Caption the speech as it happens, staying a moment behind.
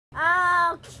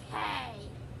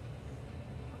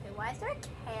Why is there a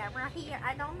camera here?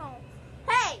 I don't know.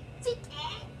 Hey! See?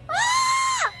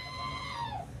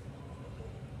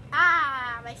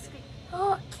 My screen.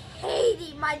 Oh,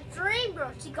 Katie, my dream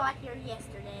girl. She got here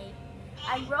yesterday.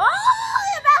 I wrote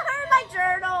about her in my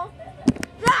journal.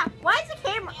 Yeah, why is the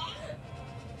camera?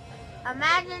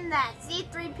 Imagine that.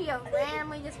 C-3PO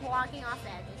randomly just walking off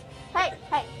the edges. Hey,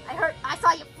 I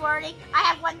saw you flirting. I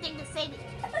have one thing to say to you.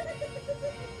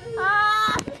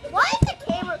 Why is the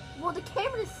camera, will the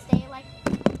camera just stay like,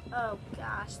 oh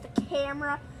gosh, the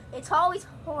camera, it's always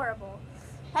horrible.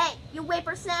 Hey, you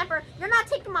whippersnapper, you're not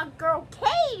taking my girl,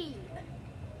 Katie.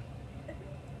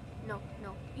 No,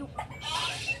 you.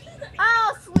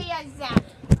 Oh, sweet as that.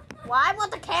 Why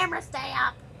won't the camera stay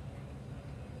up?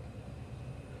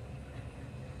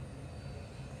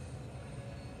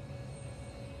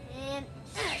 And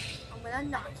I'm gonna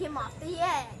knock him off the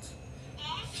edge.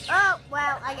 Oh,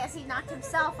 well, I guess he knocked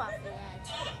himself off the edge.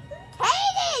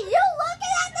 Katie, you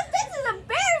looking at this? This is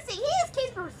embarrassing. He just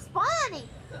keeps responding.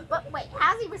 But wait,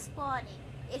 how's he responding?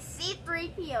 Is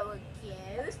C-3PO a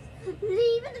ghost?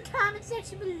 Leave in the comment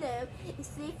section below if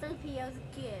C-3PO is a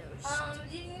ghost.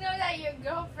 Did you know that your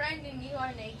girlfriend and you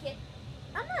are naked?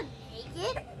 I'm not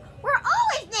naked. We're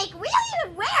always naked. We don't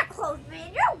even wear clothes,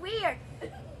 man. You're weird.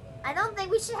 I don't think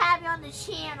we should have you on the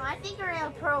channel. I think you're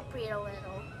inappropriate a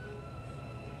little.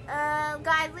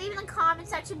 Guys, leave in the comment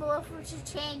section below if we should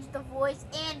change the voice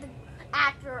and the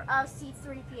actor of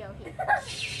C-3PO here.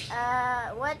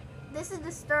 What? This is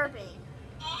disturbing.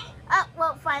 Oh,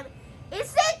 well, finally. It's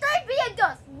C-3PO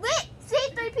ghost.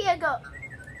 C-3PO ghost.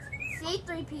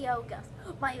 C-3PO ghost.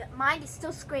 My mind is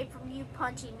still scraped from you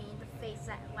punching me in the face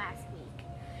last week.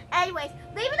 Anyways,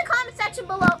 leave in the comment section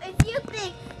below if you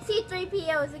think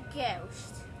C-3PO is a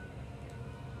ghost.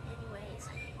 Anyways.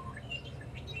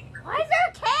 Why is there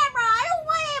a camera? I don't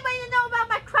want anybody to know about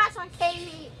my crush on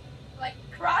Katie. Like,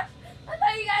 crush? I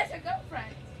thought you guys are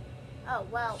girlfriends. Oh,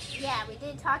 well, yeah, we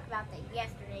did talk about that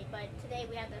yesterday, but today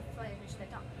we have to finish the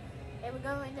talk. And we're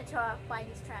going to talk by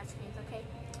these trash cans, okay?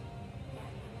 Yeah.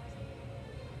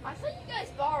 I thought you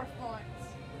guys borrowed once.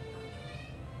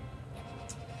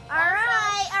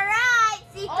 Alright,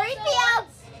 C-3PO.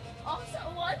 Also,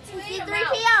 what to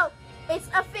C-3PO. It's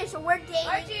official, we're dating.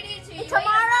 R2-d2's. And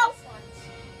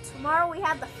tomorrow we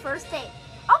have the first date.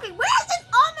 Okay, where's this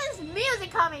ominous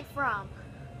music coming from?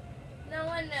 No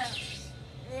one knows.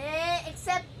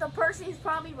 Except the person who's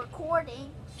probably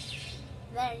recording.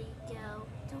 There you go.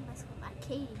 Don't mess with my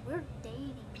Katie. We're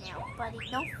dating now, buddy.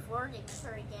 No flirting with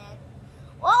her again.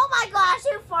 Oh my gosh,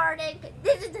 who farted?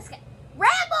 This guy.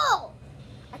 Rebel!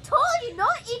 I told you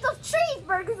not to eat those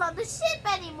cheeseburgers on the ship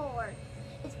anymore.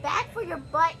 It's bad for your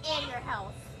butt and your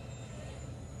health.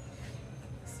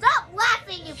 Stop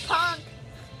laughing, you punk.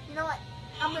 You know what?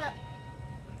 I'm gonna...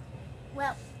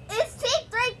 Well, is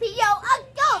C-3PO a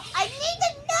ghost? I need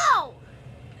to know!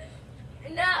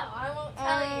 No, I won't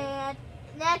tell you. And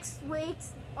next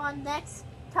week's, on next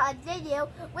video,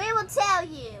 we will tell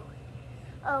you.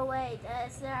 Oh wait,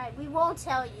 that's alright. We won't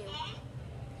tell you.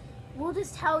 We'll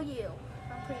just tell you.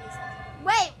 I'm pretty sorry.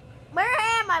 Wait, where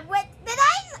am I? What did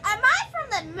I? Am I from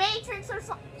the Matrix or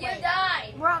something? You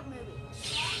died. Wrong movie.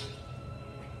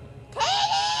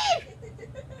 Katie!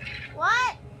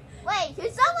 What? Wait,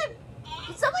 did someone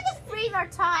just freeze our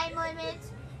time limit?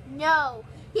 No,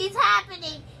 he's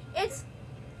happening. It's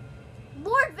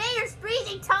Lord Vader's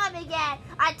freezing time again.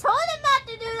 I told him not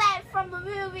to do that from the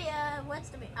movie. What's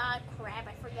the movie? Crap,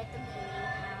 I forget the movie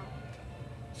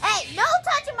now. Hey, no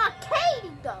touching my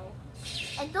Katie though.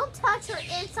 And don't touch her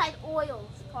inside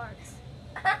oils parts.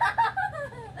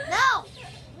 No!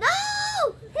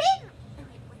 No! He...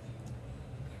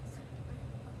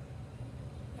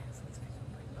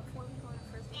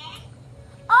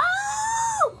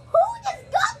 Oh! Who just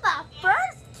got the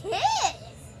first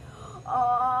kiss?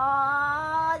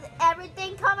 Oh,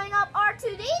 everything coming up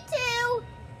R2-d2.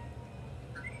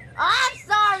 I'm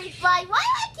sorry, buddy. Why do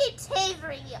I keep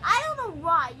tasering you? I don't know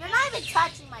why. You're not even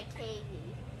touching my Katie.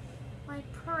 My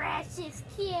precious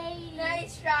Katie.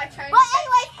 Nice try, But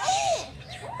anyway,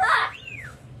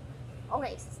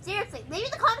 okay, seriously, leave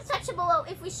in the comment section below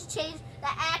if we should change the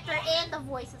actor and the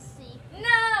voice of C.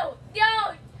 No,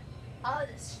 don't. I'll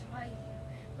destroy you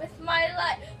with my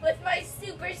with my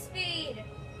super speed.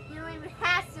 You don't even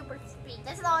have super speed.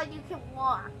 That's all you can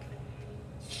walk.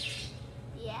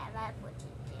 Yeah, that's what you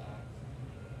get.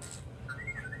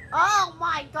 Oh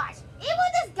my gosh. Even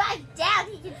when this guy's down,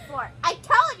 he can fart. I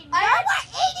told you, no more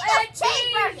eating those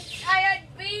cheeseburgers. I had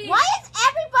beans. Why is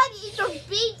everybody eating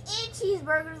beans and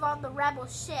cheeseburgers on the Rebel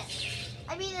ship?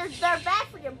 I mean, they're bad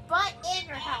for your butt and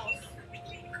your health.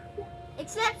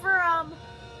 Except for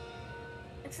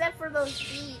Except for those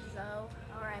bees, though.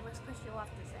 Alright, let's push you off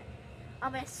this end.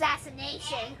 I'm an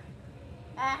assassination.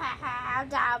 How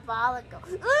diabolical.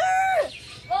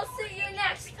 We'll see you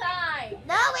next time.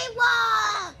 No, we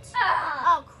won't!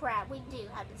 Oh, crap. We do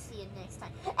have to see you next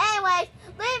time. Anyways,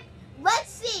 let's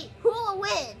see who will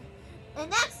win. In the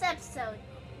next episode,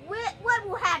 what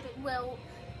will happen? Will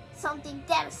something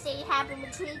devastating happen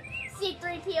between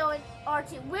C-3PO and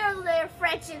R2? Will their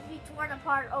friendships be torn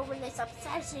apart over this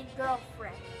obsession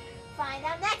girlfriend? Find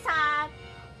out next time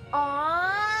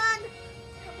on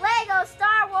Lego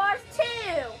Star Wars 2,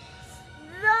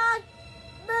 The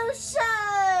Moo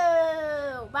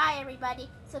Show. Bye, everybody.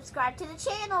 Subscribe to the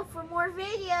channel for more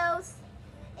videos.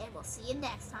 And we'll see you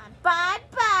next time.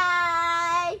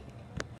 Bye-bye.